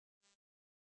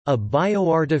A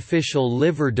bioartificial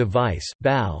liver device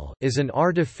 (BAL) is an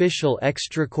artificial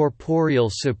extracorporeal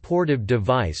supportive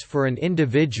device for an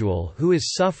individual who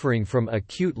is suffering from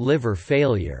acute liver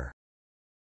failure.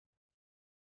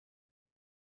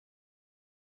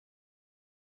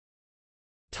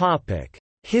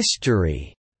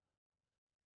 History.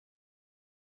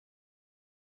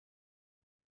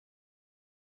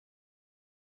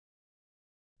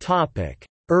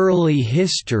 Early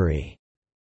history.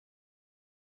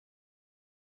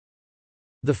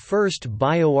 The first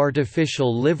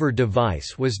bioartificial liver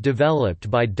device was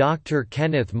developed by Dr.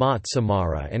 Kenneth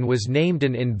Matsumara and was named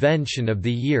an Invention of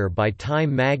the Year by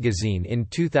Time magazine in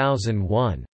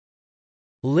 2001.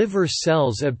 Liver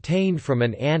cells obtained from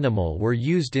an animal were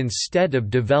used instead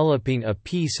of developing a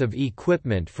piece of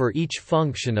equipment for each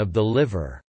function of the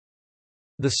liver.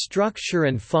 The structure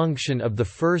and function of the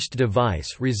first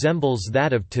device resembles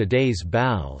that of today's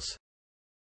BALs.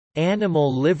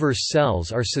 Animal liver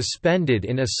cells are suspended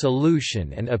in a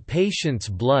solution and a patient's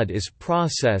blood is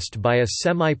processed by a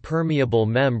semi-permeable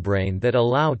membrane that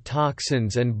allow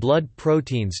toxins and blood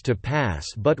proteins to pass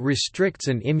but restricts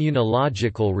an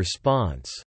immunological response.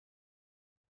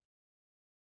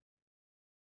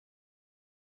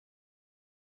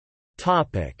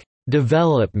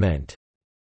 Development.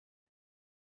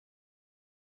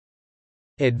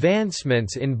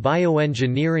 Advancements in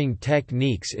bioengineering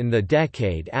techniques in the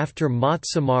decade after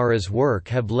Matsumara's work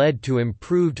have led to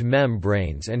improved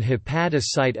membranes and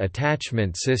hepatocyte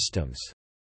attachment systems.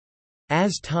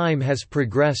 As time has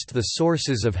progressed, the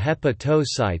sources of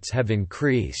hepatocytes have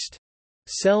increased.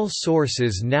 Cell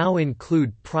sources now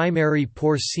include primary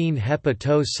porcine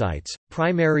hepatocytes,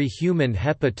 primary human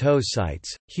hepatocytes,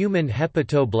 human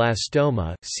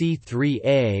hepatoblastoma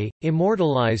 (C3a),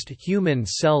 immortalized human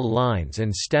cell lines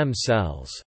and stem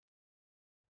cells.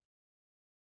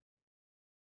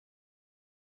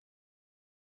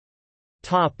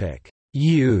 Topic: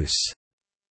 Use.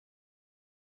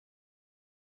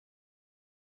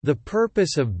 The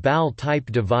purpose of BAL-type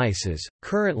devices,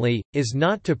 currently, is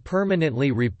not to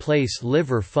permanently replace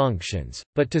liver functions,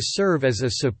 but to serve as a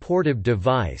supportive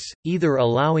device, either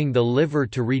allowing the liver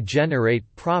to regenerate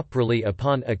properly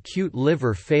upon acute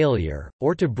liver failure,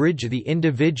 or to bridge the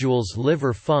individual's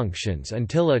liver functions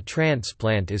until a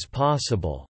transplant is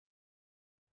possible.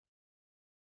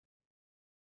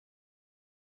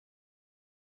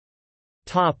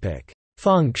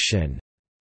 Function.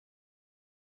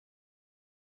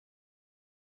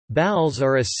 BALs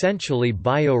are essentially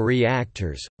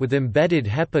bioreactors, with embedded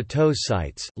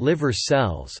hepatocytes liver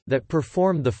cells that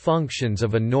perform the functions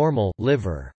of a normal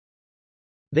liver.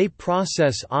 They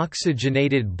process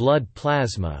oxygenated blood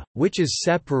plasma, which is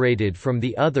separated from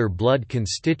the other blood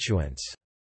constituents.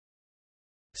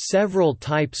 Several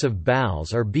types of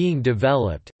BALs are being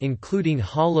developed, including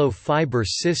hollow fiber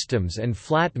systems and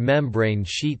flat membrane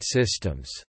sheet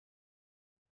systems.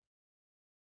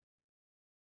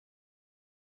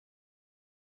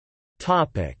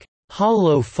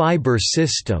 Hollow fiber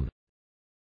system.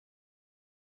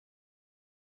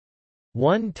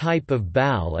 One type of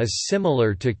BAL is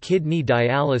similar to kidney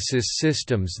dialysis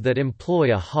systems that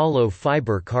employ a hollow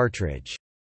fiber cartridge.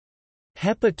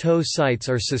 Hepatocytes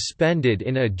are suspended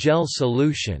in a gel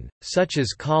solution, such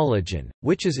as collagen,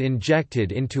 which is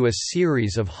injected into a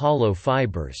series of hollow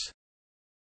fibers.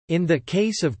 In the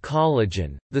case of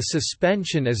collagen, the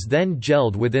suspension is then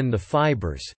gelled within the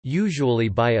fibers, usually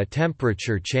by a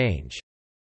temperature change.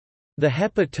 The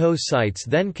hepatocytes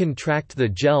then contract the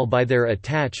gel by their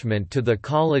attachment to the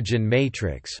collagen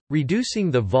matrix, reducing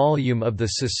the volume of the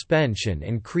suspension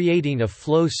and creating a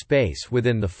flow space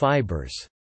within the fibers.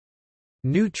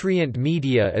 Nutrient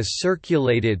media is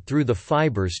circulated through the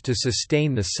fibers to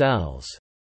sustain the cells.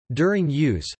 During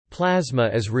use, plasma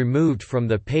is removed from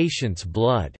the patient's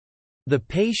blood. The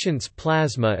patient's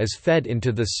plasma is fed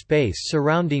into the space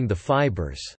surrounding the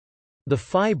fibers. The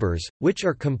fibers, which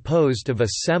are composed of a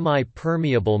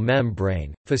semi-permeable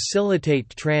membrane,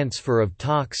 facilitate transfer of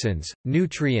toxins,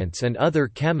 nutrients and other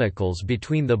chemicals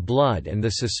between the blood and the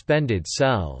suspended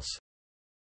cells.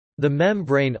 The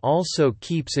membrane also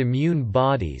keeps immune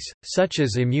bodies, such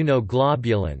as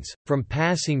immunoglobulins, from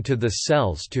passing to the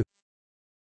cells to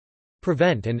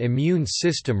prevent an immune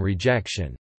system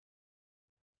rejection.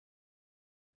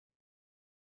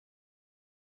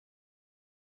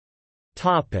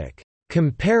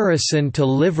 Comparison to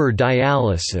liver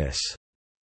dialysis.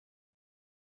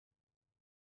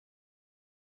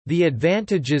 The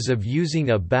advantages of using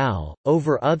a BAL,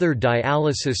 over other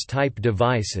dialysis-type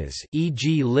devices,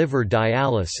 e.g. liver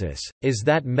dialysis, is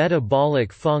that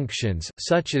metabolic functions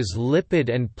such as lipid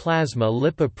and plasma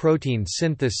lipoprotein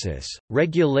synthesis,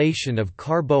 regulation of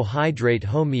carbohydrate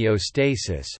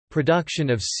homeostasis, production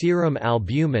of serum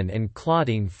albumin and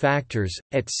clotting factors,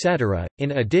 etc.,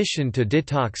 in addition to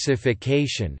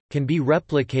detoxification, can be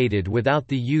replicated without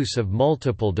the use of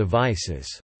multiple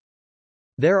devices.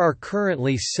 There are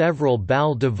currently several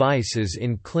BAL devices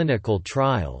in clinical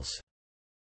trials.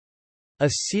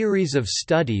 A series of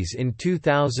studies in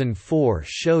 2004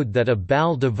 showed that a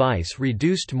BAL device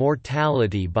reduced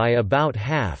mortality by about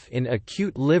half in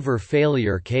acute liver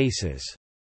failure cases.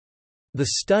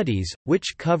 The studies,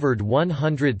 which covered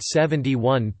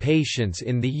 171 patients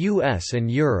in the US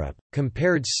and Europe,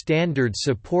 compared standard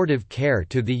supportive care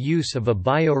to the use of a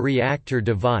bioreactor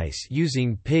device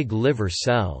using pig liver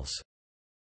cells.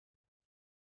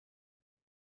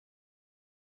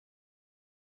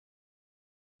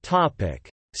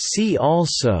 See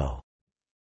also: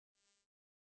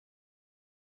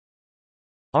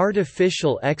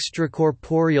 Artificial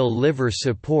extracorporeal liver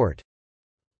support,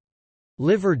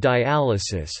 liver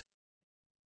dialysis,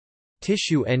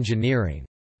 tissue engineering.